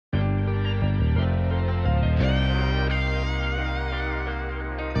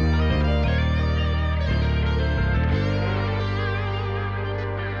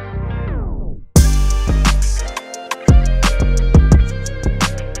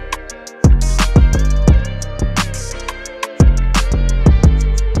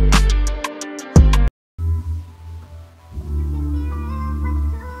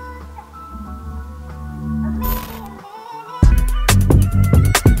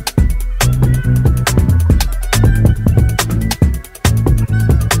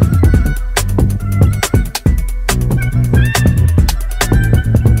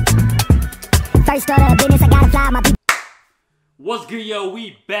Yo,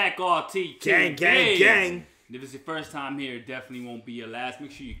 we back, RT. Gang, gang, gang. If it's your first time here, it definitely won't be your last.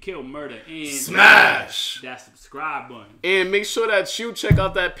 Make sure you kill, murder, and smash that subscribe button. And make sure that you check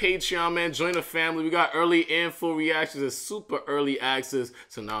out that Patreon, man. Join the family. We got early and full reactions and super early access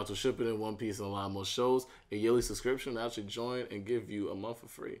to Naruto Shippuden, One Piece, and a lot more shows. A yearly subscription to actually join and give you a month for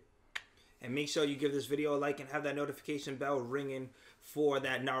free. And make sure you give this video a like and have that notification bell ringing for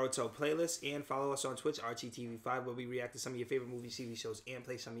that Naruto playlist. And follow us on Twitch, RTTV5, where we react to some of your favorite movies, TV shows, and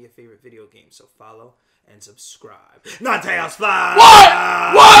play some of your favorite video games. So follow and subscribe. Not Tails Fly!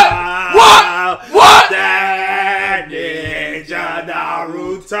 What? That ninja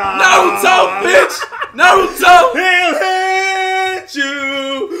Naruto! Naruto, bitch! Naruto! He'll hit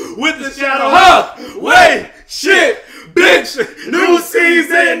you with the shadow. Huh! Wait! Shit! Bitch! New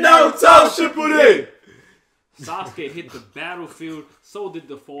season Naruto Shippuden! Sasuke hit the battlefield, so did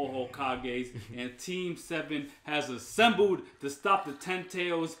the four Hokages, and Team 7 has assembled to stop the Ten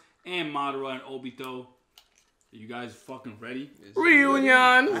Tails and Madara and Obito. Are you guys fucking ready? Reunion!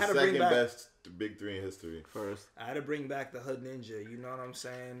 I had to bring Second back, best big three in history. First. I had to bring back the Hood Ninja, you know what I'm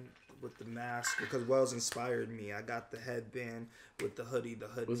saying? With the mask, because Wells inspired me. I got the headband with the hoodie. The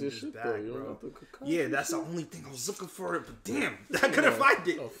Hood Ninja's back, bro. Yeah, that's the only thing I was looking for. But damn, I couldn't find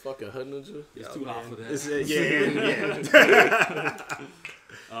it. Oh, fucking Hood Ninja? It's too hot for that.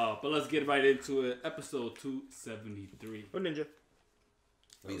 Yeah. But let's get right into it. Episode 273. Hood Ninja.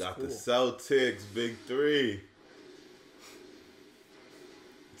 We got the Celtics, big three.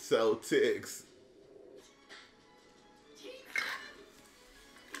 Celtics.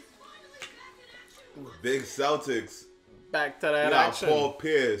 Big Celtics. Back to that We got action. Paul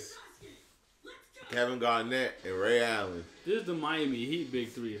Pierce, Kevin Garnett, and Ray Allen. This is the Miami Heat big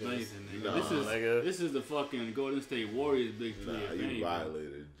three, if anything. Nigga. This is the fucking Golden State Warriors big three, if You anything.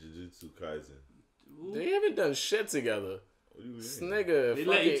 violated Jujutsu Kaisen. They haven't done shit together. What do you mean? This nigga, They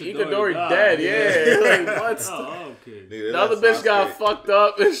let fucking Itadori Itadori die. dead, yeah. Like, what? Oh, okay. Nigga, The other bitch got fucked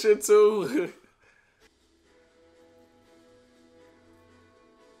up and shit, too.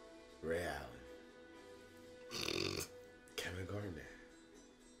 Ray Allen. Kevin Garnett.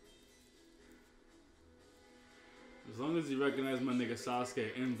 As long as you recognize my nigga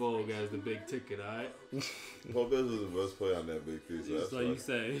Sasuke in Vogue as the big ticket, alright? Paul Pierce was the best player on that big three, so that's So you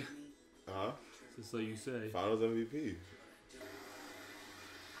say. Huh? So you say. Finals MVP.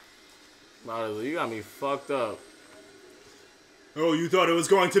 Mario, you got me fucked up. Oh, you thought it was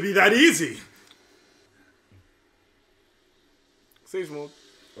going to be that easy? Sage mode.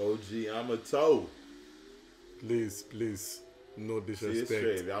 OG, I'm a toe. Please. No See, it's disrespect.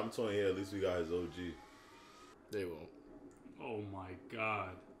 straight. If I'm 20 here, at least we got his OG. They won't. Oh my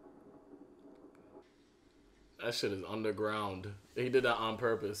god. That shit is underground. He did that on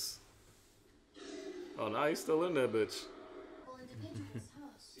purpose. Oh, now he's still in there, bitch.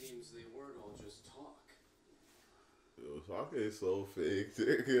 Seems they weren't all just talk. Yo, Sasuke is so fake.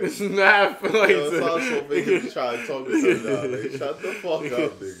 Nigga. It's not like Yo, Sasuke so fake. He's trying to talk to him now. Like, shut the fuck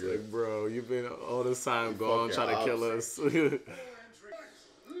up, nigga. Like, bro, you've been all this time gone trying to kill us.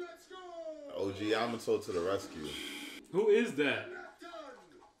 OG Yamato to the rescue. Who is that?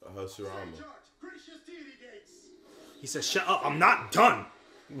 Hashirama. He said, shut up, I'm not done.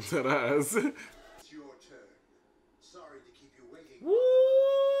 That ass. It's your turn. Sorry to keep you waiting. Woo!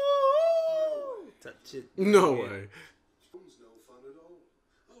 Touch it. No way. It's no fun at all.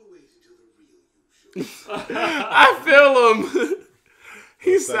 I'll wait until the real you shows up. I feel him.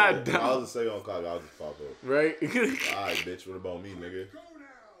 He sat I down. was a second on clock. I'll just pop up. Right? Alright, bitch. What about me, nigga?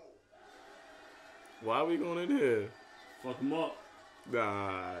 Why are we going in here? Fuck him up.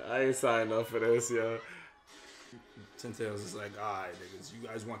 Nah, I ain't signed up for this, yo. Ten Tails is like, alright, niggas, you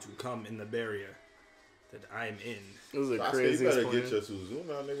guys want to come in the barrier that I'm in. It was a Sasuke, crazy you better get your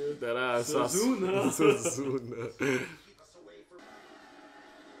Suzuna, nigga. That ass. Suzuna. Suzuna.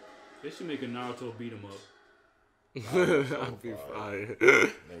 They should make a Naruto beat him up. I'd be fire.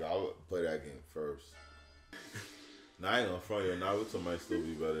 Nigga, I would play that game first. Now, I ain't gonna front you. Naruto might still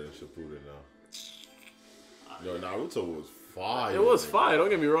be better than Shippuden now. Yo, Naruto was fire. It was nigga. fire, don't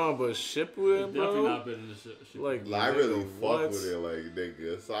get me wrong, but Shippuden, Definitely bro. not better than shit. Like, I really what? fuck with it, like,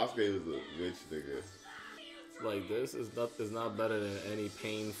 nigga. Sasuke was a bitch, nigga. Like, this is not better than any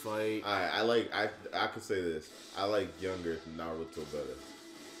pain fight. I could say this. I like younger Naruto better.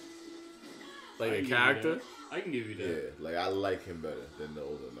 Like I a can give you character. that. I can give you that. Yeah, like I like him better than the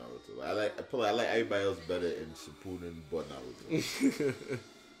older Naruto. Like, I like everybody else better in Shippuden, but Naruto.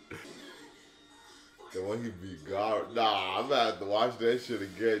 The one he beat God. Nah, I'm gonna have to watch that shit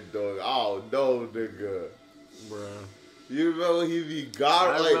again, dog. Oh no, nigga. Bruh. You remember he beat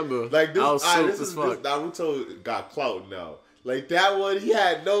God? I remember. Like this, I was this soaked is as fuck. Naruto got clout now. Like that one, he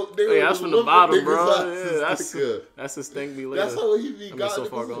had no. Hey, that's from the bottom, bro. Yeah, good. that's his thing. Be later. That's how he beat Gara. so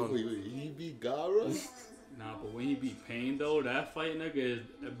far gone. He beat Gara. Nah, but when he beat Pain though, that fight nigga is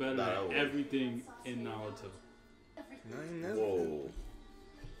better than everything in Naruto.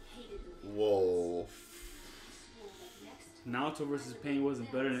 Whoa. Naruto versus Pain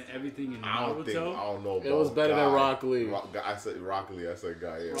wasn't better than everything in Naruto. I don't know. About It was better than Rock Lee. I said Rock Lee. I said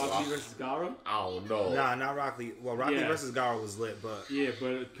guy. Yeah. Rock Lee versus Gara? I don't know. Nah, not Rock Lee. Well, Rock Lee versus Gara was lit, but yeah,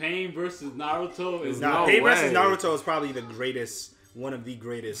 but Pain versus Naruto is Pain versus Naruto is probably the greatest. One of the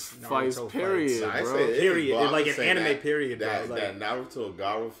greatest fights, Naruto period, fights. bro. Period. Bro, like an anime that, period, bro. That Naruto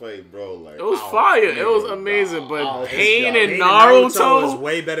Gara fight, bro. Like it was fire. It was amazing. But Pain and Pain Naruto was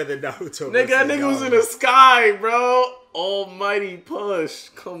way better than Naruto. Nigga, that nigga was in the sky, bro. Almighty push.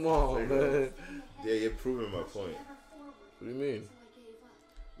 Come on, man. Yeah, you're proving my point. What do you mean?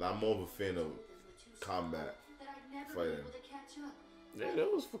 I'm more of a fan of combat fighting. Yeah,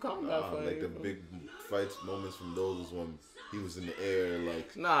 that was for combat fighting. Like the big fights, moments from those was when he was in the air,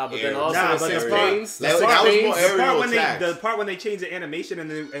 like nah, but then also the part when they changed the animation and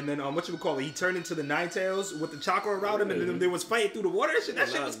then what you would call it, he turned into the Nine Tails with the chakra around him, and then they was fighting through the water and shit. That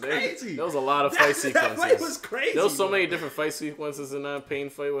shit was crazy. There was a lot of fight sequences. That fight was crazy. There was so many different fight sequences in that Pain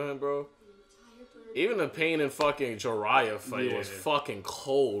fight with him, bro. Even the Pain and fucking Jiraiya fight was fucking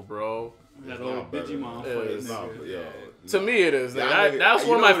cold, bro. That old Digimon fight. To me, it is. That's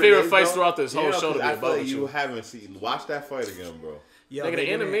one of my favorite fights throughout this whole show. To be about like you haven't seen. Watch that fight again, bro. Yo, nigga,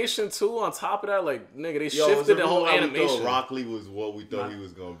 the animation too. On top of that, like nigga, they shifted the whole animation. Rock Lee was what we thought he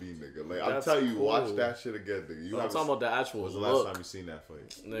was gonna be, nigga. Like I'm telling you, watch that shit again, nigga. I'm talking about the actual. Was the last time you seen that fight,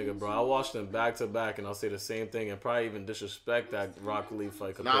 nigga, bro? I watched them back to back, and I'll say the same thing, and probably even disrespect that Rock Lee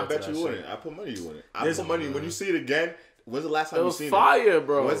fight. Nah, I bet you wouldn't. I put money you wouldn't. I put money when you see it again. When's the last time you seen it? It was fire,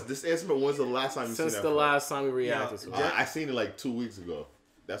 bro. When's the last time you seen it? Since the last time we reacted to it. I seen it like 2 weeks ago.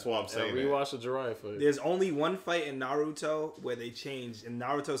 That's why I'm saying we watched the Jiraiya fight. There's only one fight in Naruto where they changed, in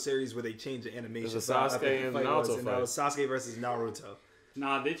Naruto series where they changed the animation. There's a Sasuke and Naruto fight. That was Sasuke versus Naruto.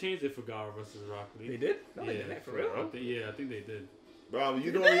 Nah, they changed it for Gara versus Rock Lee. They did? No, they didn't. For real? I think they did. Bro,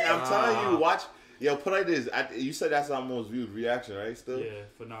 you know, I'm telling you, watch. Yo, put like this. You said that's our most viewed reaction, right? Still, yeah,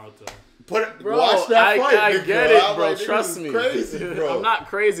 for Naruto. Bro, watch that fight. I get it, bro. Trust me. Crazy, bro. I'm not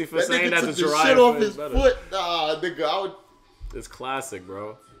crazy for saying that the Jiraiya shit off fight his is better. foot. Nah, nigga, It's classic,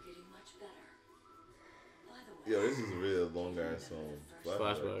 bro. Yo, this is a real long ass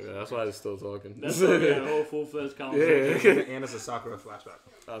flashback. Yeah, that's why they're still talking. That's why we had a whole full-fledged conversation. Yeah. And it's a Sakura flashback.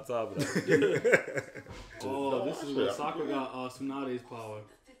 On top of that. Oh, this is where Sakura got Tsunade's power.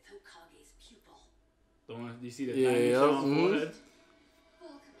 The one, you see the shit on forehead?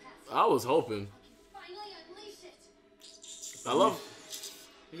 I was hoping. I love.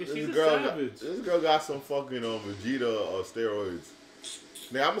 This girl got some fucking Vegeta steroids.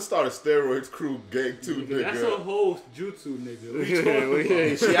 Nigga, I'm gonna start a steroids crew gang too, nigga. That's a whole jutsu,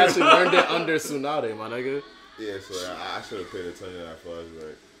 nigga. She actually learned it under Tsunade, my nigga. Yeah, so I should have paid attention to that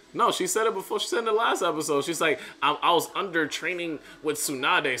flashback. No, she said it before. She said in the last episode. She's like, I was under training with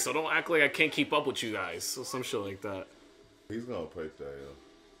Tsunade, so don't act like I can't keep up with you guys. So some shit like that. He's gonna pick that, yo.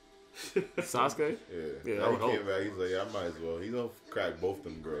 Sasuke? Yeah. Now he came back. He's like, yeah, I might as well. He's gonna crack both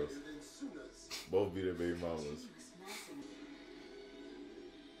them girls. Both be their baby mamas.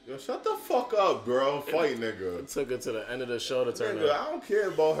 Yo, shut the fuck up, bro. I'm fighting, nigga. It took it to the end of the show to turn nigga, up. I don't care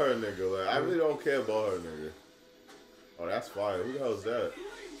about her, nigga. Like, I really don't care about her, nigga. Oh, that's fire. Who the hell is that?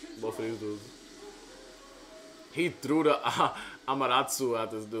 Both of these dudes. He threw the Amaratsu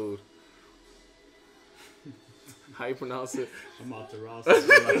at this dude. How you pronounce it? Amaratsu.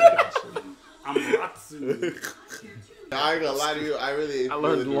 I ain't gonna lie to you. I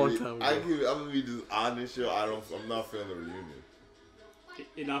learned a long time ago. I'm gonna be just honest, yo. I'm not feeling the reunion.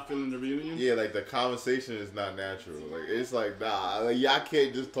 You're not feeling the reunion? Yeah, like the conversation is not natural. Like it's like nah, like y'all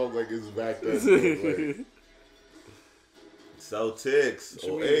can't just talk like it's back then. Like, Celtics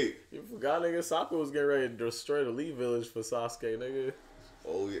 08. You forgot, nigga. Sakura was getting ready to destroy the Lee village for Sasuke, nigga.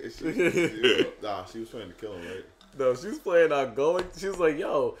 Oh yeah, she was trying to kill him, right? No, she was playing outgoing. She was like,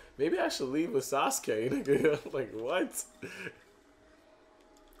 "Yo, maybe I should leave with Sasuke, nigga." I'm like, what?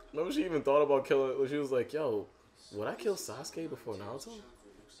 Remember, she even thought about killing. She was like, "Yo, would I kill Sasuke before Naruto?"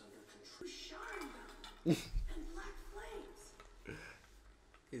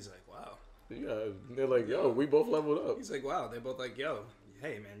 He's like, wow. Yeah, they're like, yo, we both leveled up. He's like, wow. They're both like, yo,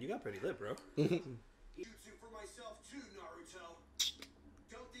 hey, man, you got pretty lit, bro.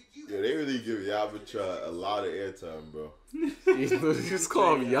 Yeah, they really give Yamcha a lot of airtime, bro. You just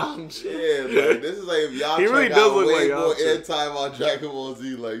call him Yamcha. Yeah, like, this is like if Yamcha he really got does look way like more Yamcha. airtime on Dragon Ball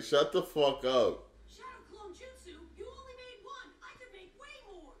Z. Like, shut the fuck up.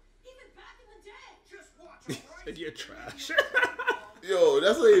 You're trash. Yo,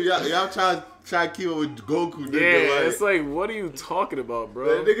 that's like y'all try to keep up with Goku. Nigga. Yeah, Like, it's like, what are you talking about,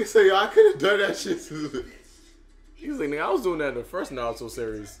 bro? that nigga say, yo, I could have done that shit. He's like, nigga, I was doing that in the first Naruto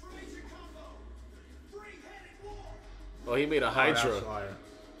series. Oh, he made a Hydra.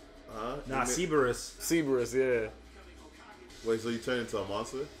 Huh? Nah, Cerberus. Cerberus, yeah. Wait, so you turned into a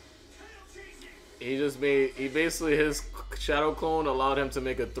monster? He basically, his shadow clone allowed him to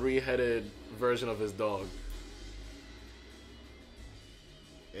make a 3-headed version of his dog.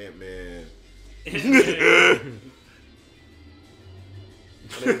 Ant-Man. He's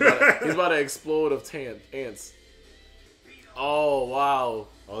about to explode of ants. Oh, wow.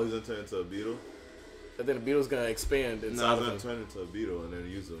 Oh, he's gonna turn into a beetle? And then the beetle's gonna expand No, inside he's of him. gonna turn into a beetle and then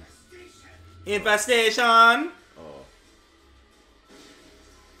use him. Infestation.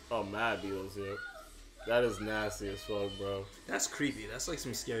 Oh, mad beetles, yeah. That is nasty as fuck, bro. That's creepy. That's like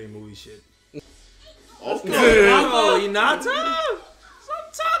some scary movie shit. Okay. Oh, you not talking? That's what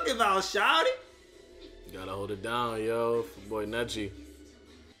I'm talking about, shawty. You gotta hold it down, yo. Boy, Neji.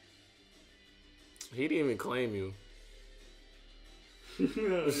 He didn't even claim you.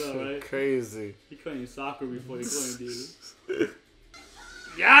 That's all right. Crazy. He claimed soccer before he claimed you.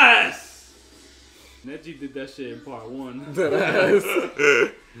 Yes! Neji did that shit in part 1.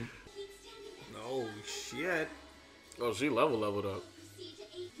 Oh, shit. Oh, she leveled up.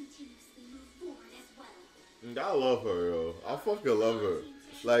 I love her, yo. I fucking love her.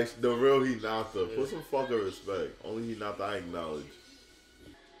 Like, the real Hinata. Put some fucking respect. Only Hinata I acknowledge.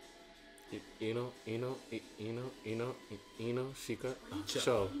 Ino, Shika,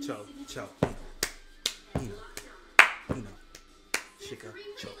 Cho. Shika,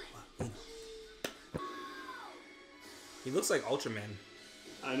 Cho. He looks like Ultraman.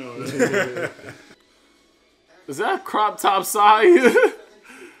 I know, right? Is that crop top Sai? Yeah,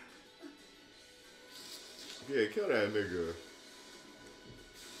 kill that nigga.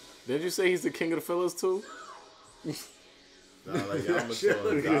 Did you say he's the king of the fillers too? Nah, like Yamato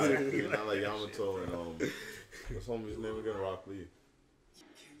and Guy. Not like Yamato and what's homie's name again? Rock Lee.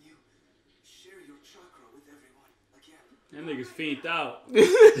 Can you share your chakra with everyone again? That nigga's fiend out.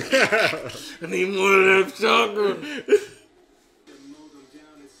 I need more of that chakra. Mow them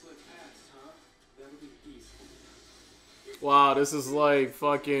down and slip past, huh? That'll be easy. Wow, this is like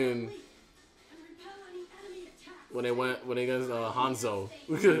fucking when they got Hanzo.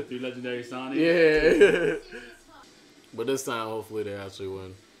 3 legendary Sonic. Yeah. But this time, hopefully, they actually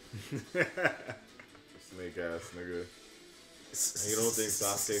win. Snake ass nigga. And you don't think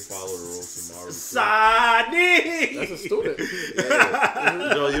Sasuke followed the rules tomorrow? Sonic! That's a student. Yeah.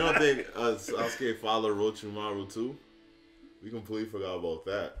 No, you don't think Sasuke followed Orochimaru too? We completely forgot about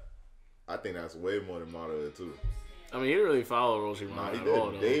that. I think that's way more than Madara too. I mean, he didn't really follow Orochimaru Nah, he at did.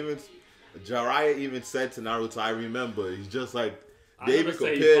 all, though. They even Jiraiya even said to Naruto, "I remember." He's just like I they never even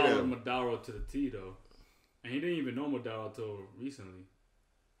say he compared followed him. Madara to the T though, and he didn't even know Madara until recently.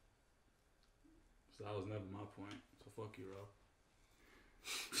 So that was never my point. So fuck you, Rob.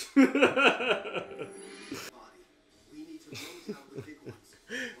 We need to close out the big ones.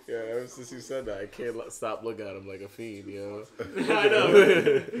 Yeah, ever since you said that, I can't stop looking at him like a fiend, yo. I know.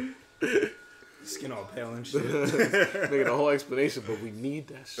 Skin all pale and shit. Nigga, the whole explanation, but we need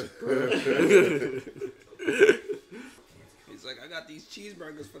that shit, bro. He's like, I got these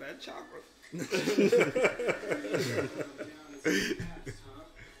cheeseburgers for that chakra.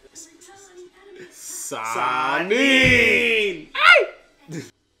 Sonic!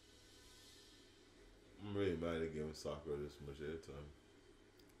 I'm really mad at giving Sakura this much airtime.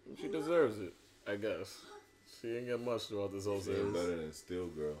 She deserves it, I guess. She ain't get much throughout this whole She's series. better than Steel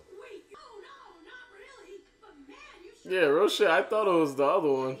Girl. Wait, oh no, not really. But man, you should Yeah, real shit. I thought it was the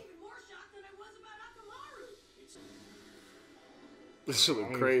other one. be more shocked than I was about Akamaru. This shit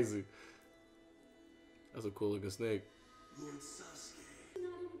look crazy. That's a cool looking snake. Lord Sasuke.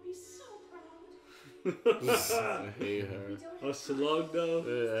 Nana would be so proud. I hate her. A slug though.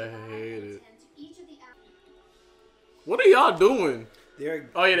 Yeah, I hate it. What are y'all doing?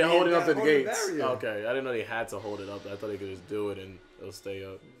 Oh yeah, they're holding up the gates. Okay, I didn't know they had to hold it up. I thought they could just do it and it'll stay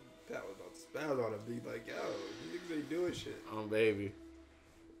up. That was on to be like, yo, you think they doing shit? Baby.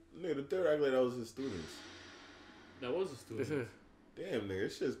 Nigga, the third act like that was his students. That was a student. Damn, nigga,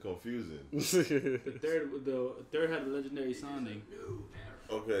 this shit's confusing. The third had the legendary Sonic,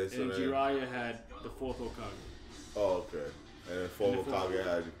 Okay, so and then. Jiraiya had the 4th Hokage. Oh, okay. And then full And the Hokage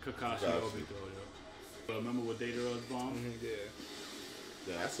had Kakashi Obito. Yeah. So remember what Data's bomb? Yeah.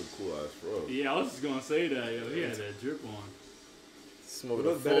 Yeah, that's a cool ass bro. Yeah, I was just gonna say that. Yo, he had that drip on. Smoking It a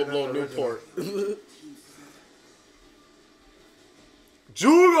looked better full blown than the Newport.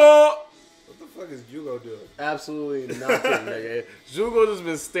 Juga! What the fuck fuck is Jugo doing? Absolutely nothing, nigga. Jugo just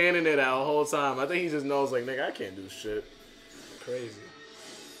been standing there that whole time. I think he just knows, like, nigga, I can't do shit. Crazy.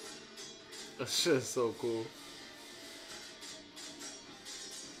 That shit's so cool.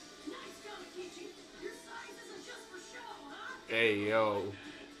 Nice Kakashi. Your size isn't just for show, huh? Hey, yo.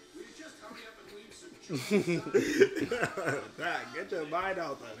 We just hurry up and leave some Get your mind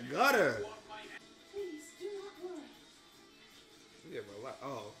out the gutter. Please do not worry. Yeah, but what?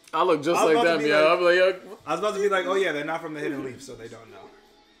 Oh. I look just I was like about to them, be yo. like- I'm like, yo. I was about to be like, oh yeah, they're not from the Hidden Leaf, so they don't know.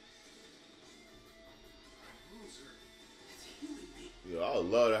 Yo, I would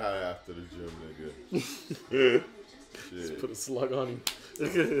love to have it after the gym, nigga. Shit. Put a slug on him.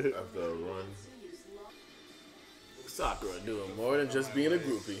 After a run. Sakura doing more than just being a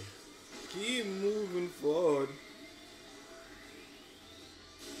groupie. Keep moving forward.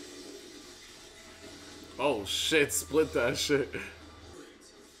 Oh shit, split that shit. Hang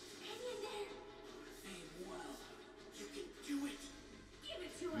in there. You can do it. Give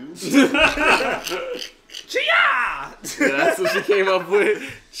it to him. Chia! Yeah, that's what she came up with.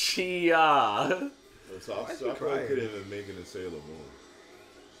 Chia. So I she probably crying? couldn't even make it in Sailor Moon.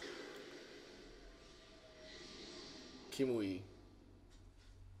 Kimui.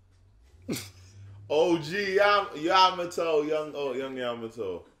 OG Yamato, young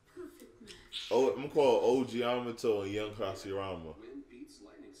Yamato. Oh, I'm called OG Yamato and young Hashirama. wind beats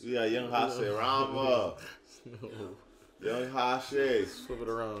lightning. Yeah, young Hashirama. Young Hashi. Flip it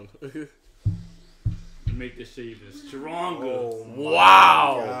around. Make this shit even stronger. Oh,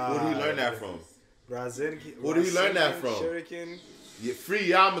 Wow. Who did he learn that from? Rasengan. Where did he learn that from? Shuriken. Yeah, free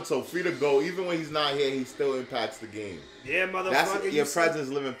Yamato, free to go. Even when he's not here, he still impacts the game. Yeah, motherfucker. That's you your said- presence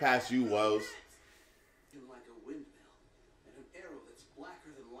living past you, Wells. Like a windmill and an arrow that's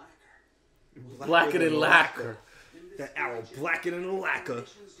blacker than lacquer. Blacker than lacquer. That arrow blacker than lacquer. What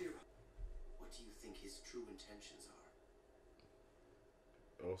do you think his true intentions are?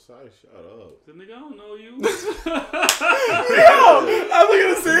 Oh, sorry, shut up. The nigga, I don't know you. Yo, I'm looking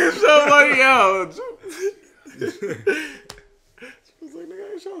at the same show like, yo. She was like, nigga, I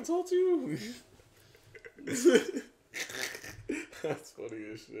ain't trying to talk to you. That's funny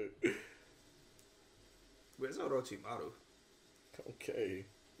as shit. Where's Orochimaru? Okay.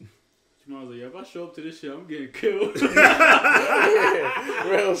 Jamal's like, yo, if I show up to this shit, I'm getting killed. Yeah,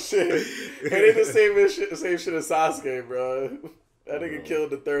 real shit. It ain't the same shit as Sasuke, bro. That nigga killed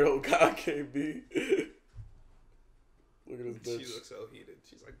the third Hokage, B. Look at this She bitch. looks so heated.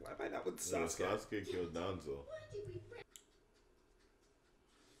 She's like, why am I not with Yeah, Sasuke? Sasuke killed Danzo.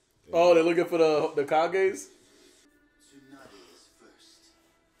 Oh, they're looking for the Kages? Tsunade is first.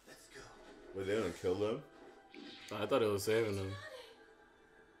 Let's go. But they didn't kill him. I thought it was saving them.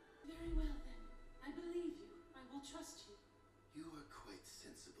 Very well then. I believe you. I will trust you. You are quite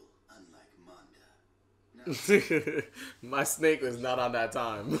sensible, unlike Manda. Now, My snake was not on that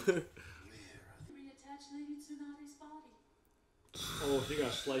time. where are Reattach Lady Tsunade's body. Oh, she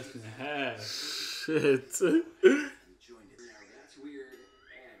got sliced in half. Shit. and join it? Now that's weird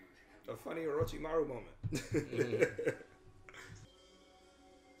and A funny Orochimaru moment.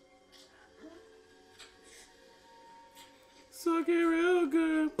 Suck it real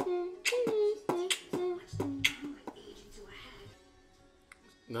good.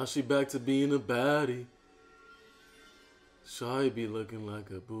 Now she back to being a baddie. Shy be looking like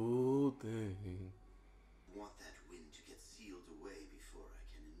a boo thing. want that wind to get sealed away before I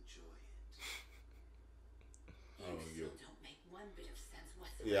can enjoy it. I don't You give- still don't make one bit of sense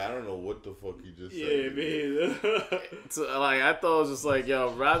whatsoever. Yeah, I don't know what the fuck you just Yeah, said. man. So, like, I thought it was just like,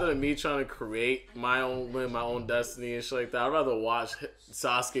 yo, rather than me trying to create my own win, my own destiny and shit like that, I'd rather watch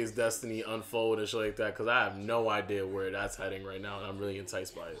Sasuke's destiny unfold and shit like that, because I have no idea where that's heading right now, and I'm really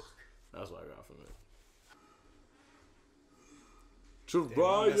enticed by it. That's what I got from it.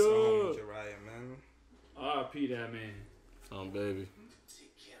 Jiraiya! Jiraiya, man. R.I.P. that man. Oh, baby.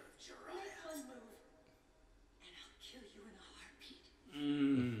 Take care of Make Jiraiya. one move, and I'll kill you in a heartbeat.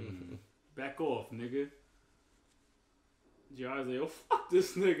 Back off, nigga. Jiraiya's like, yo, fuck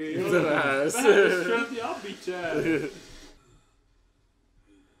this nigga, yo. Deadass. If I had the strength, yo, I'll beat your ass.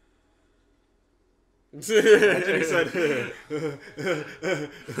 Imagine he said,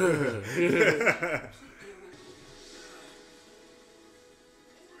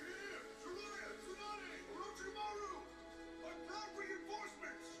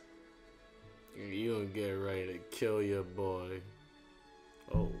 You gonna get ready to kill your boy.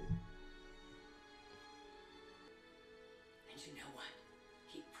 Oh. And you know what?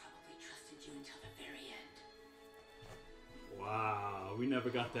 He probably trusted you until the very end. Wow, we never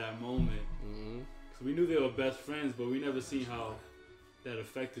got that moment. Mm-hmm. So we knew they were best friends, but we never seen how that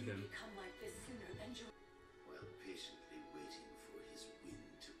affected them. Become like this since while patiently waiting for his wind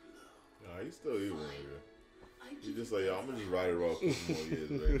to blow. Nah, he's still evil, nigga. He's just like, yo, I'm gonna just ride it off for some more years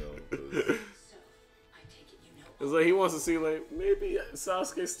right now. It's like he wants to see, like, maybe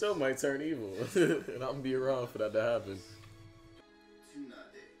Sasuke still might turn evil. And I'm gonna be around for that to happen.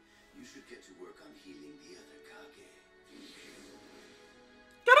 Tsunade, you should get to work on healing the other Kage.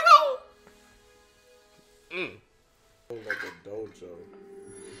 Gotta go! Like a dojo.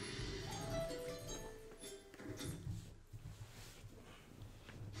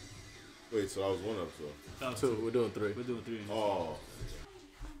 Wait, so I was one episode. That was 2. We're doing 3. We're doing 3. Oh.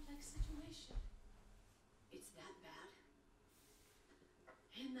 Complex situation. It's that bad.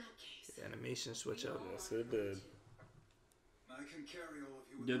 In that case, The animation switch up. Yes, it did. I can carry all of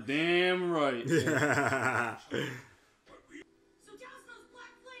you. with You're my- damn right. so douse those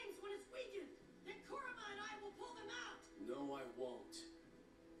black flames when it's weakened. Then Kurama and I will pull them out. No, I won't.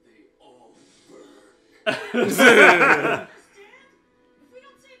 They all burn. Understand? If we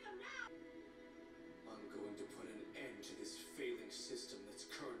don't save them now. I'm going to put an end to this failing system that's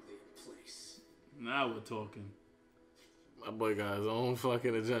currently in place. Now we're talking. My boy got his own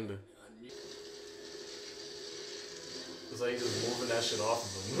fucking agenda. It's like he's just moving that shit off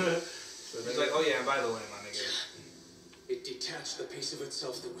of him. So He's like, oh yeah, and by the way, my nigga. It detached the piece of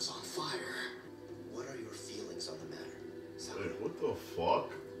itself that was on fire. What are your feelings on the matter? Wait, what the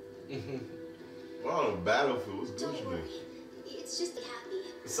fuck? We're on a battlefield. What's good Don't with worry. you? It's just happy.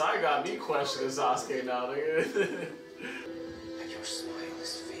 Sai got me questioning Sasuke now, nigga. And your smile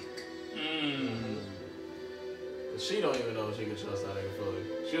is fake. She don't even know if she can trust that nigga fully.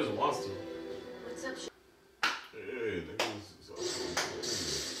 She just wants to. What's up? Hey, niggas.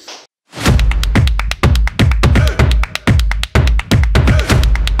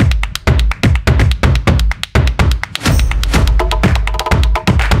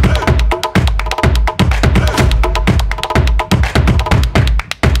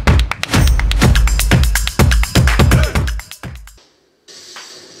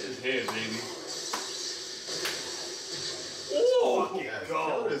 His hair, baby.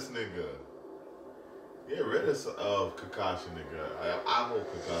 Kill this nigga. Get rid of Kakashi, nigga. I hope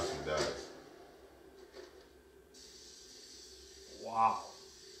Kakashi dies. Wow.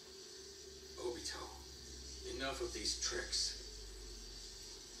 Obito, enough of these tricks.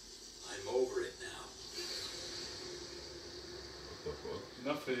 I'm over it now. What the fuck?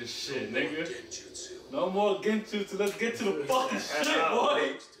 Enough of this shit, No more nigga. Genjutsu. No more Genjutsu. Let's get to the fucking shit, boy.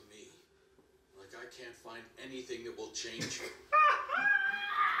 Looks to me like I can't find anything that will change you.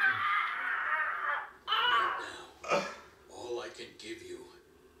 Right now, all I can give you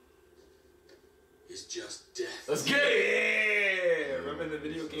is just death. Let's get it! Yeah, remember in the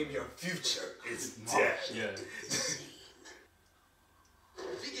video game, your future is Yeah.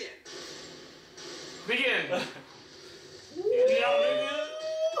 Begin. Begin! Hand it out, nigga.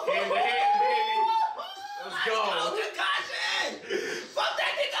 Hand to hand, baby. Let's go. Kakashi! Fuck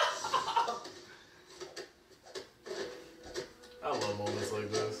that nigga! I love moments like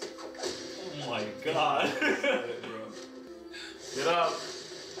this. Oh my god. Get up.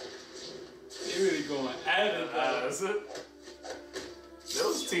 They really going at it, bro. That's it. They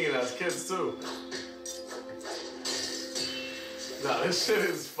was teen as kids too. Nah, this shit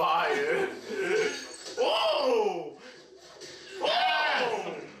is fire. Whoa!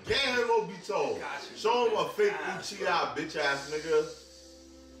 Whoa! Get him, Obito. Show him a fake Uchiha bitch ass nigga.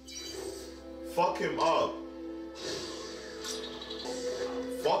 Fuck him up.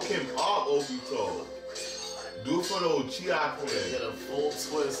 Fuck him up, Obito. Do it for the Uchiha Get clan. a full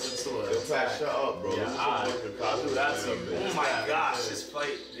twist into it. Yo, Pat, shut up, bro. Yeah, This is alright. fucking Kakashi. Dude, that's a man, bitch. Oh my gosh, this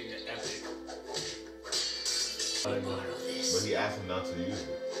fight, nigga, epic. But he asked him not to use it.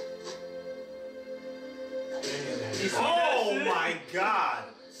 Oh my god!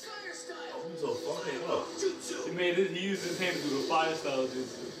 Obito, fuck him up. He made it. He used his hand to do the fire style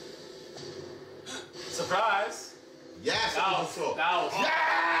jutsu. Surprise! Yes, That was Obito. yes! Yes!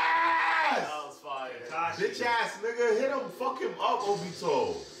 That was fire. Bitch ass nigga, hit him, fuck him up,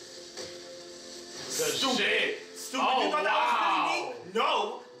 Obito. Good shit. Stupid, Oh, you thought that was wow. really me?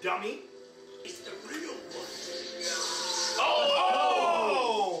 No, dummy. It's the real one.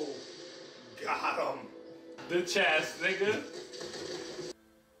 Oh! Got him. The chest, nigga.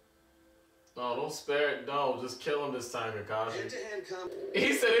 No, don't spare it. No, just kill him this time, Kakashi. Hand-to-hand combat.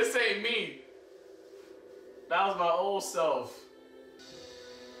 He said, this ain't me. That was my old self.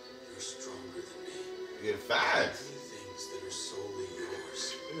 You're stronger than me. Yeah, facts. Many things that are solely yours.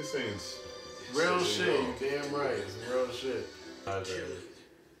 This ain't Real shit. You damn right. It's real shit. Killing.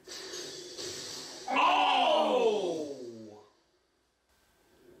 Oh!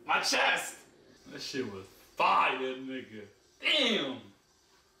 My chest! That shit was fire, nigga. Damn.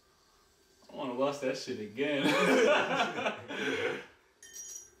 I want to watch that shit again.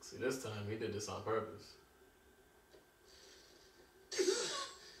 See, this time he did this on purpose.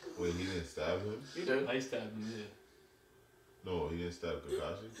 Wait, he didn't stab him? He did. I stabbed him, yeah. No, he didn't stab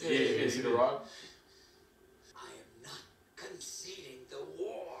Kakashi? Yeah, see the rock? I am not conceding the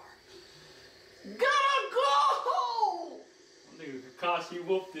war. Gotta go! Nigga Kakashi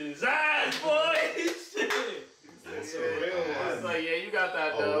whooped his ass, boy. Shit. It's like, yeah, you got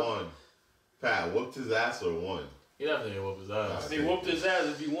that, though. Oh, one. Pat, whooped his ass or won? He definitely whooped his ass. He whooped his ass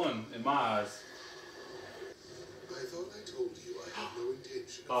if he won, in my eyes. I thought I told you I have no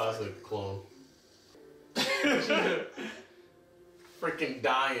intention of Oh, that's a clone. Freaking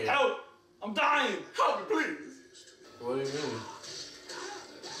dying. Help! I'm dying! Help me, please! What do you mean?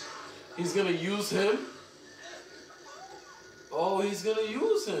 He's gonna use him? Oh, he's gonna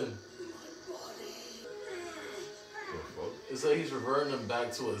use him. It's like he's reverting him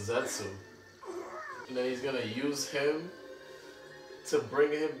back to a Zetsu. And then he's gonna use him to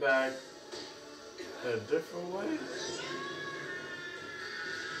bring him back in a different way?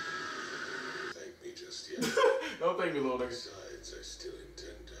 Thank me just yet. Don't thank me, little nigga. Besides, I still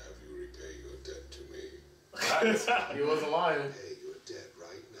intend to have you repay your debt to me. He wasn't lying. Pay your debt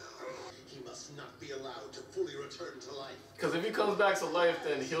right now. He must not be allowed to fully return to life. Because if he comes back to life,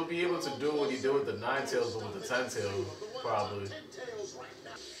 then he'll be able to do what he did with the 9 tails, but with the 10 tails, probably. 10 tails right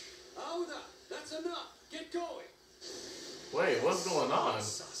now. Oda, that's enough. Get going. Wait, what's going on?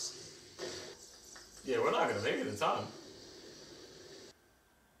 Yeah, we're not gonna make it in time.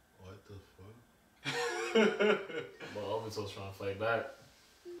 What the fuck? Well, Obito's trying to fight back.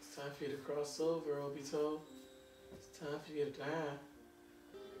 It's time for you to cross over, Obito. It's time for you to die.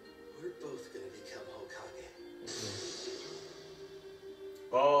 We're both gonna become Hokage.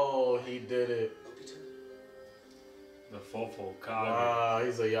 Oh, he did it. Obito, The Fofo Kage. Wow,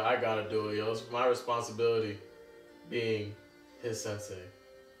 he's like, yo, I gotta do it, yo. It's my responsibility being his sensei.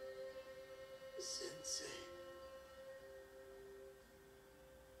 Sensei.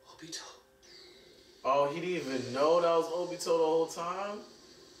 Obito. Oh, he didn't even know that was Obito the whole time?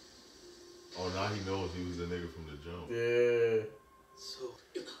 Oh, now he knows he was the nigga from the jump. Yeah. So,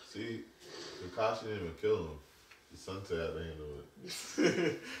 See, Kakashi didn't even kill him. The Sensei had to handle it. Yeah,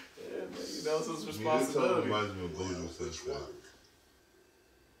 man, you know, it's his This responsibility. reminds me of Gojo Which Sensei. one?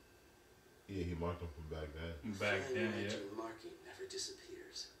 Yeah, he marked him from back then. Back then, yeah. Fine marking never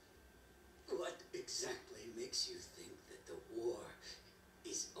disappears. What exactly makes you think that the war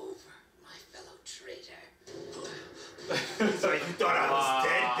is over, my fellow traitor? So you thought I was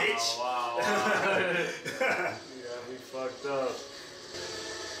dead, bitch? Wow. Yeah, we fucked up.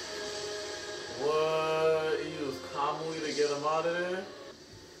 What? He used Kamui to get him out of there?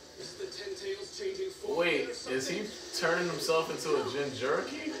 Is the 10 tails changing form? Wait, is he turning himself into a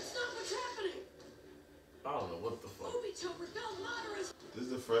Jinchuriki? That's not what's happening. I don't know what the fuck. Obito rebelled Madara's. This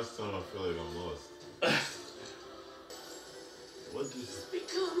is the first time I feel like I'm lost. What just...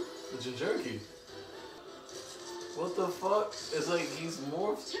 Become The Jinchuriki. What the fuck? It's like he's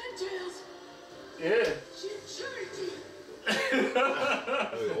morphed. 10 tails. Yeah. Jinchuriki. Wait,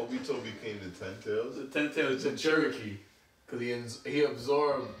 Obito became the Ten Tails? The 10 tails of Jinchuriki. Because he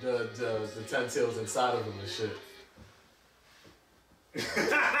absorbed the 10 tails inside of him and shit.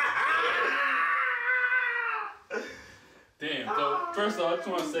 Damn. So first off, I just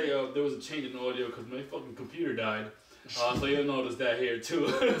want to say there was a change in audio because my fucking computer died. So you'll notice that here too.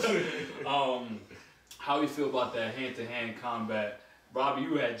 How you feel about that hand-to-hand combat? Robbie,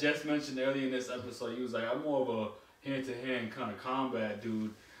 you had just mentioned earlier in this episode, you was like, I'm more of a hand-to-hand kind of combat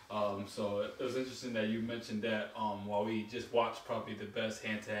dude. So it was interesting that you mentioned that while we just watched probably the best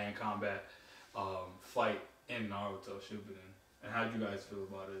hand-to-hand combat fight in Naruto Shippuden. And how did you guys feel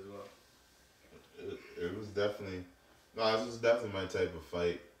about it as well? It was definitely... No, this was definitely my type of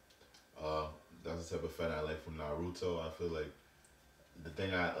fight. That's the type of fight I like from Naruto. I feel like the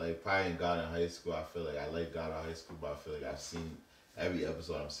thing I like, probably in God in high school, I feel like I like God in high school, but I feel like I've seen every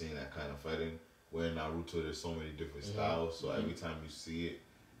episode, I'm seeing that kind of fighting. Where in Naruto, there's so many different styles, so every time you see it,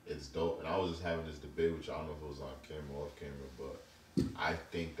 it's dope. And I was just having this debate, which I don't know if it was on camera or off camera, but I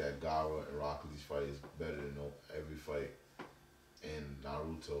think that Gaara and Rock Lee's fight is better than every fight in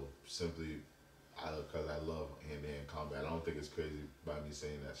Naruto, simply because I love hand-to-hand combat. I don't think it's crazy by me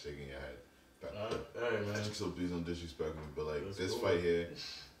saying that, shaking your head. But, Hey, man. so please don't disrespect me, but like That's this cool. fight here,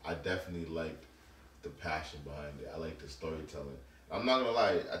 I definitely liked the passion behind it. I like the storytelling. I'm not gonna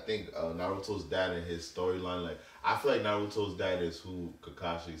lie, I think Naruto's dad and his storyline, like I feel like Naruto's dad is who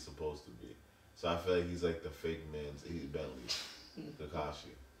Kakashi is supposed to be. So I feel like he's like the fake man's, he's Bentley,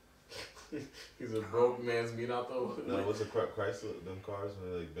 Kakashi. He's a broke man's Minato. No, what's a Chrysler? Them cars,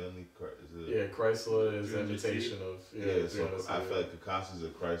 when like Bentley. Is it? Yeah, Chrysler is an 300C. imitation of. Yeah, so 300C, I feel like Kakashi's a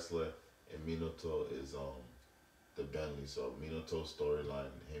Chrysler and Minato is the Bentley. So Minato's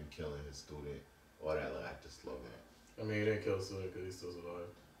storyline, him killing his student, all that. Like I just love that. I mean, he didn't kill Sue because he still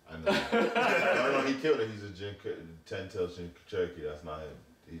survived. I know. no, he killed it. He's a 10-tailed Cherokee. That's not him.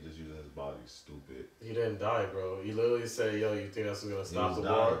 He just using his body. Stupid. He didn't die, bro. He literally said, "Yo, you think that's gonna stop the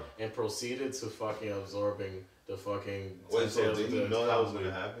war?" And proceeded to fucking absorbing the fucking. Wait, so did he know that was gonna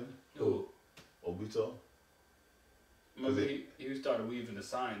happen? Who? Obito. Remember, he started weaving the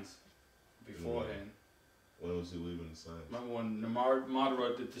signs beforehand. When was he weaving the signs? Remember when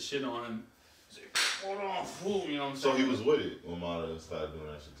Madara did the shit on him? He's like, hold on, fool. You know what I'm So saying? he was with it when Madara started doing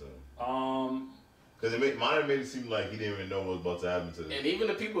that shit to him. Because Madara made it seem like he didn't even know what was about to happen to him. And even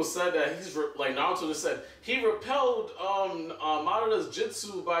the people said that he's like Naruto just said he repelled Madara's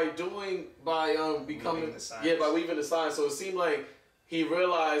jutsu by becoming Weaving the signs. by weaving the signs. So it seemed like he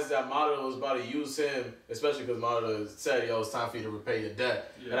realized that Madara was about to use him, especially because Madara said, "Yo, it's time for you to repay your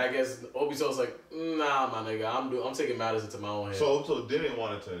debt." Yeah. And I guess Obito was like, "Nah, my nigga, I'm taking matters into my own hands." So Obito didn't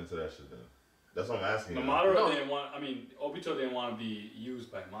want to turn into that shit then. That's what I'm asking. But you. Madara didn't want. I mean, Obito didn't want to be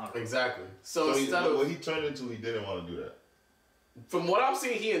used by Madara. Exactly. So So instead of what he turned into, he didn't want to do that. from what I'm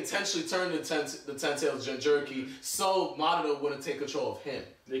seeing, he intentionally turned the Ten Tails Jinchuriki so Madara wouldn't take control of him.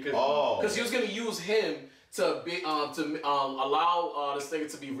 Because he was gonna use him to be allow this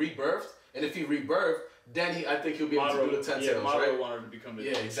nigga to be rebirthed, and if he rebirthed, then I think he'll be able to do the Ten Tails, Madara right? wanted to become the.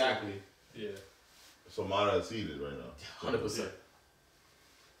 Yeah, exactly. Yeah. So Madara is heated right now. 100%.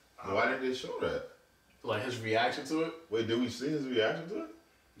 Why didn't they show that? Like his reaction to it. Wait, did we see his reaction to it?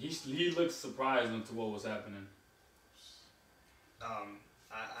 He looked surprised into what was happening.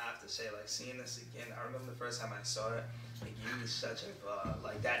 I have to say, like, seeing this again, I remember the first time I saw it, it gave me such a,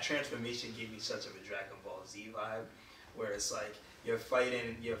 like, that transformation gave me such of a Dragon Ball Z vibe, where it's like, you're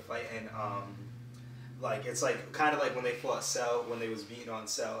fighting, like, it's like, kind of like when they fought Cell, when they was beating on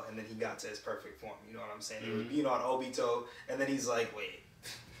Cell, and then he got to his perfect form, you know what I'm saying? He was beating on Obito, and then he's like, wait,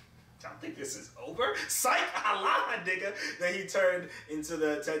 I don't think this is over. Psych, Allah, nigga. Then he turned into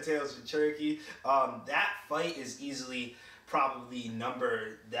the Ten Tails Cherokee. That fight is easily probably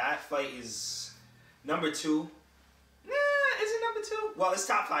number 2. Nah, is it number 2? Well, it's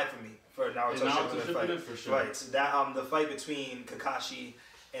top 5 for me for Naruto Shippuden fight. For sure. Right. So that the fight between Kakashi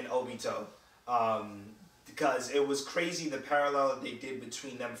and Obito. Because it was crazy the parallel they did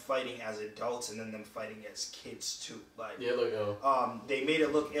between them fighting as adults and then them fighting as kids too. Like look ill. They made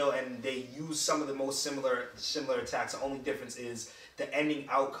it look ill and they used some of the most similar attacks. The only difference is the ending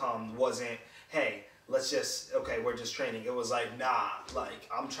outcome wasn't, hey, we're just training. It was like, nah, like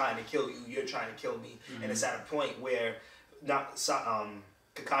I'm trying to kill you, you're trying to kill me, and it's at a point where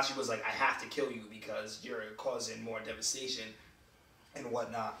Kakashi was like, I have to kill you because you're causing more devastation and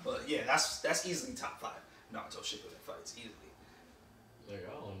whatnot. But yeah, that's easily top 5 Naruto Shippuden fights, easily. Like,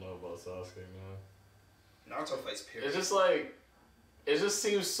 I don't know about Sasuke, man. Naruto fights, period. It's just like, it just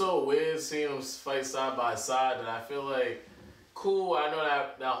seems so weird seeing them fight side by side that I feel like, cool, I know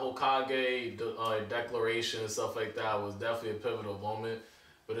that Hokage declaration and stuff like that was definitely a pivotal moment,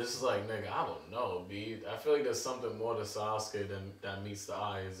 but it's just like, nigga, I don't know, B. I feel like there's something more to Sasuke that meets the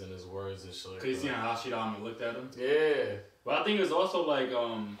eyes and his words and shit. Cause you seen how Hashirama looked at him. Yeah. But I think it's also like,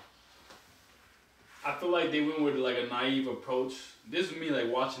 I feel like they went with like a naive approach. This was me like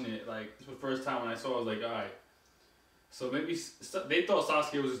watching it, like the first time when I saw it, I was like, alright. So maybe they thought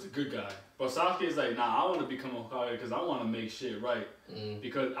Sasuke was just a good guy. But Sasuke's like, nah, I want to become a Hokage because I want to make shit right.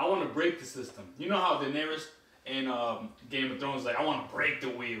 Because I want to break the system. You know how Daenerys in Game of Thrones, like, I want to break the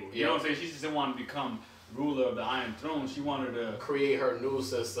wheel. You know what I'm saying? She just didn't want to become ruler of the Iron Throne. She wanted to create her new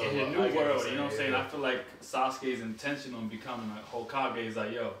system. In a new world, you know what I'm saying? I feel like Sasuke's intention on becoming a Hokage is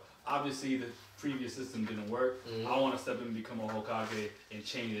like, yo, obviously the previous system didn't work. I want to step in and become a Hokage and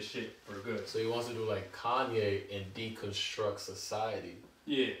change this shit for good. So he wants to do like Kanye and deconstruct society.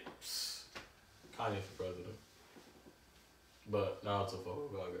 Yeah. Kanye for president. But Naruto for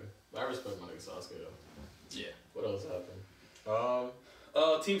Hokage. I respect my nigga Sasuke though. Yeah. What else happened?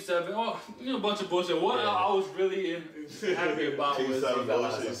 Team 7. Oh, you know, a bunch of bullshit. What I was really happy about Team was 7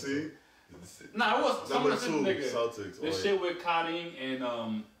 bullshit, you see? Nah, it was some Number of the 2, nigga. Celtics. This shit with Karin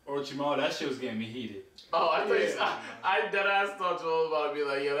and Orochimaru, that shit was getting me heated. Oh, I thought I dead ass thought you was about to be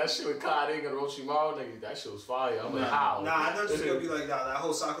like, yo, that shit with Karin and Orochimaru, nigga, that shit was fire. I'm like, how? Nah, I thought you was gonna be like, nah, that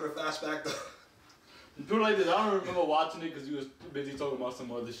whole Sakura flashback though. People like this, I don't remember watching it because you was busy talking about some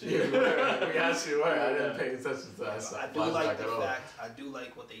other shit. We actually were. I didn't pay attention to that. I do like the fact. I do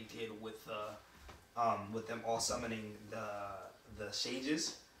like what they did with them all summoning the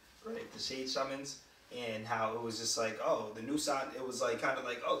sages. right? The Shade Summons. And how it was just like, oh, the new side. It was like kind of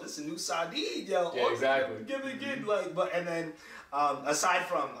like, oh, this is a new Sardine, yo. Yeah, exactly. Give it again, like, but and then aside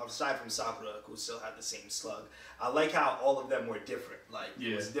from Sakura, who still had the same slug, I like how all of them were different. Like,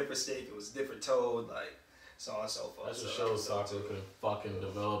 it was a different Snake, it was a different Toad, like so on and so forth. That just shows Sakura could fucking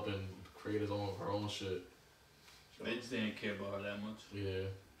develop and create her own shit. They just didn't care about her that much. Yeah.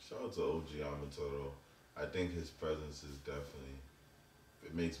 Shout out to OG Yamato though. I think his presence is definitely.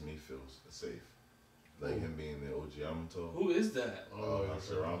 It makes me feel safe. Like him being the OG Yamato. Who is that?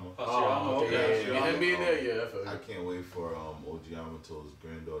 Hashirama. Hashirama, okay. Yeah, him being there, yeah. I can't wait for OG Yamato's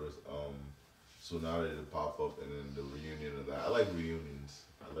granddaughter's Tsunade to pop up and then the reunion of that. I like reunions.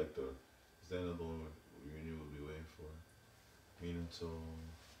 I like the. Is that another one reunion we'll be waiting for? Minato,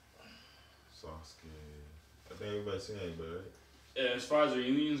 Sasuke. I think everybody's seen everybody, right? Yeah, as far as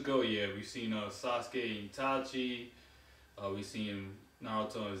reunions go, yeah, we've seen Sasuke and Itachi. We've seen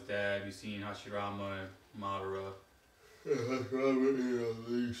Naruto and his dad. We've seen Hashirama and Madara. Yeah, Hashirama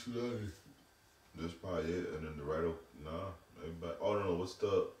and Tsunade. That's probably it. And then the right, everybody. Oh no, what's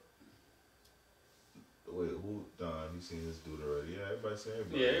the? Wait, who? Don, you seen this dude already? Yeah, everybody's seen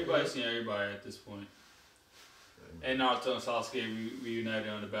everybody. Yeah, everybody's seen everybody at this point. And Naruto and Sasuke reunited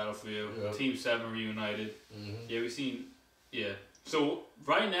on the battlefield. Yep. Team 7 reunited. Mm-hmm. Yeah, we've seen. Yeah. So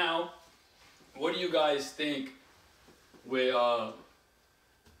right now, what do you guys think with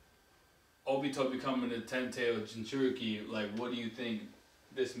Obito becoming the 10-tailed Jinchuriki? Like, what do you think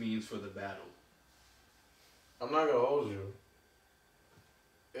this means for the battle? I'm not gonna hold you.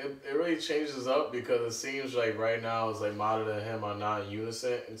 It really changes up because it seems like right now it's like Madara and him are not in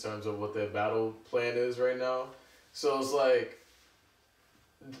unison in terms of what their battle plan is right now. So it's like,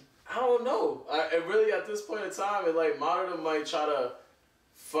 I don't know. It really at this point in time, it like Madara might try to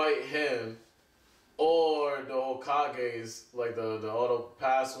fight him, or the Hokages, like all the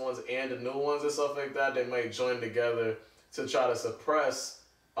past ones and the new ones and stuff like that. They might join together to try to suppress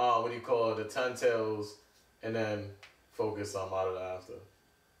the 10 tails, and then focus on Madara after.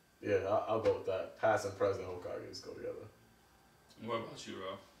 Yeah, I'll go with that. Past and present Hokages go together. What about you,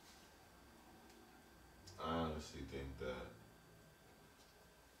 Rob? I honestly think that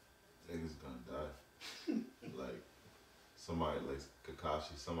niggas gonna die. Like, somebody, like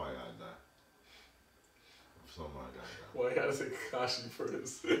Kakashi, somebody gotta die. Somebody gotta die. Why you gotta say Kakashi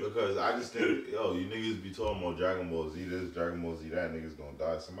first? Because I just think, yo, you niggas be talking about Dragon Ball Z this, Dragon Ball Z that, niggas gonna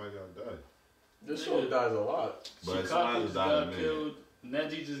die. Somebody gotta die. This show dies a lot. But Shikaku just got killed.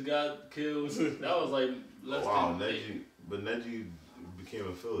 Neji just got killed. That was like less than Neji. But Neji became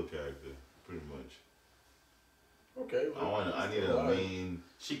a filler character, pretty much. Okay. I need a main.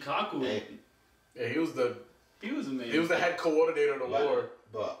 Shikaku. Yeah, he was the main. He was the head coordinator of the war.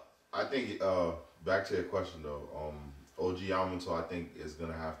 But I think back to your question though, OG Yamato I think is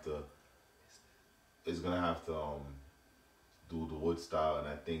gonna have to do the wood style, and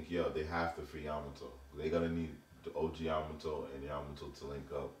I think they have to free Yamato. They're gonna need the OG Yamato and Yamato to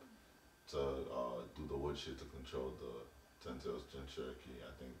link up to do the wood shit to control the 10 tails Jinchuriki.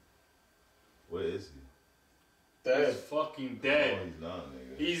 I think. Where is he? Dead. He's fucking dead. No, he's not,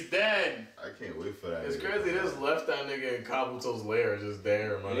 nigga. He's dead. I can't wait for that. It's crazy. They just left that nigga in Kabuto's lair, just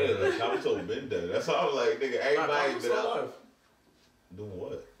there, man. Yeah, like Kabuto been dead. That's why I'm like, nigga, everybody been alive. Doing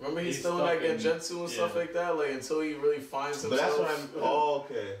what? Remember he's still in that genjutsu and stuff like that, like until he really finds himself. But that's what I'm. Oh,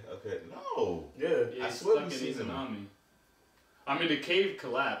 okay. No. Yeah. I he's swear stuck we've in seen him. Izanami. I mean, the cave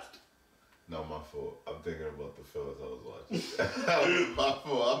collapsed. No, my fault. I'm thinking about the films I was watching. My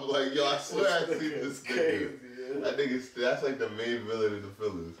fault. I'm like, yo, I swear I seen this nigga. I think that's like the main villain in the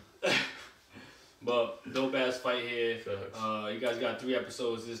fillers. But dope ass fight here. You guys got 3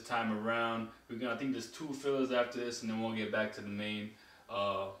 episodes this time around. I think there's 2 fillers after this, and then we'll get back to the main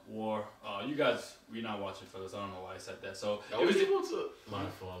war. You guys, we're not watching fillers. I don't know why I said that. So are we able to? My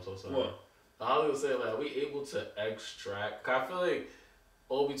fault. I'm so sorry. What? I was gonna say, like, are we able to extract? Cause I feel like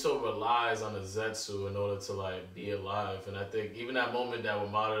Obito relies on the Zetsu in order to like be alive, and I think even that moment that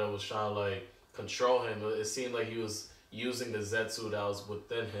when Madara was trying to like control him, it seemed like he was using the Zetsu that was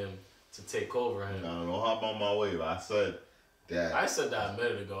within him to take over him. I don't know, hop on my wave. I said that. I said that a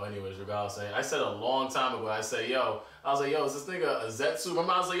minute ago, anyways, regardless. I said a long time ago. I was like, yo, is this nigga a Zetsu?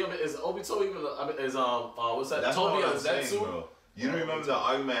 Remember, I was like, yo, is Obito even? What's that? That's Toby a what I'm Zetsu? saying, bro. You don't remember the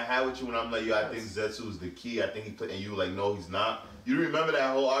argument I had with you when I'm like, yo, I think Zetsu is the key. I think he played, and you were like, no, he's not. You remember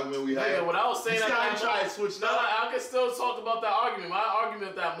that whole argument we had? Yeah, what I was saying, I try to switch I can still talk about that argument. My argument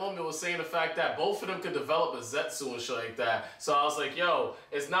at that moment was saying the fact that both of them could develop a Zetsu and shit like that. So I was like, yo,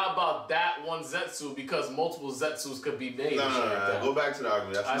 it's not about that one Zetsu because multiple Zetsus could be made. No. Go back to the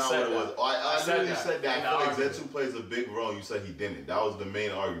argument. That's not what it was. I literally said that. I feel like Zetsu plays a big role. You said he didn't. That was the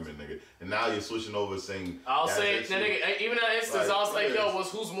main argument, nigga. And now you're switching over saying. I'll say, nigga, even in that instance, I was like, yo,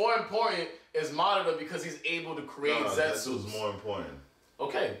 who's more important is Madara because he's able to create Zetsus. Zetsu's more important.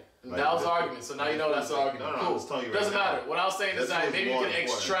 Okay. That was the argument, so now you know that's the argument. Cool. Doesn't matter. What I was saying is that maybe you can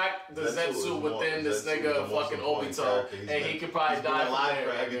extract the Zetsu within this nigga fucking Obito, and he could probably die from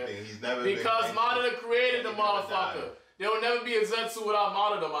there. Everything. He's never because Madara created the motherfucker. There will never be a Zetsu without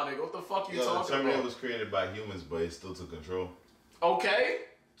Madara, my nigga. What the fuck are you talking about? Terminator was created by humans, but it still took control. Okay.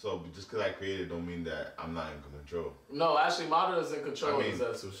 So just because I created don't mean that I'm not in control. No, actually, Madara is in control of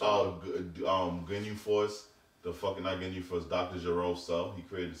Zetsu. Ginyu Force. The fucking not Ginyu Force, Dr. Gero's cell. He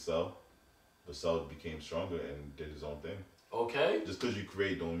created Cell. The Cell became stronger and did his own thing. Okay. Just because you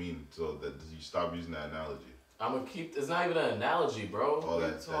create don't mean so that you stop using that analogy. I'm gonna keep. It's not even an analogy, bro. Oh,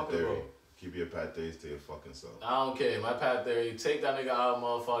 that theory. Keep your pad theories to your fucking self. I don't care. My pad theory. Take that nigga out of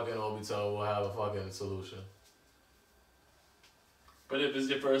motherfucking Obito. We'll have a fucking solution. But if it's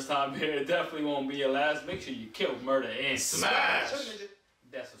your first time here, it definitely won't be your last. Make sure you kill, murder, and smash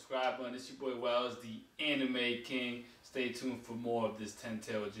that subscribe button. It's your boy Wells, the Anime King. Stay tuned for more of this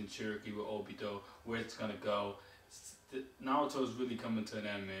 10-tailed Jinchuriki with Obito, where it's gonna go. Naruto's really coming to an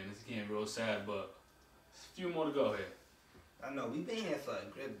end, man. It's getting real sad, but there's a few more to go here. I know, we've been here for a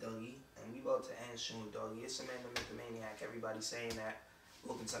grip, doggy, and we about to end soon, doggy. It's Amanda Mythomaniac. Everybody saying that.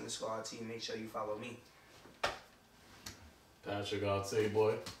 Wilkins_RT. Make sure you follow me. Patricrt,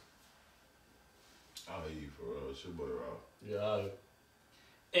 boy. I'll hate you for real. It's your boy Rob. Yeah.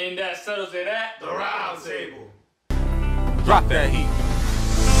 And that settles it at the round table. Drop that heat.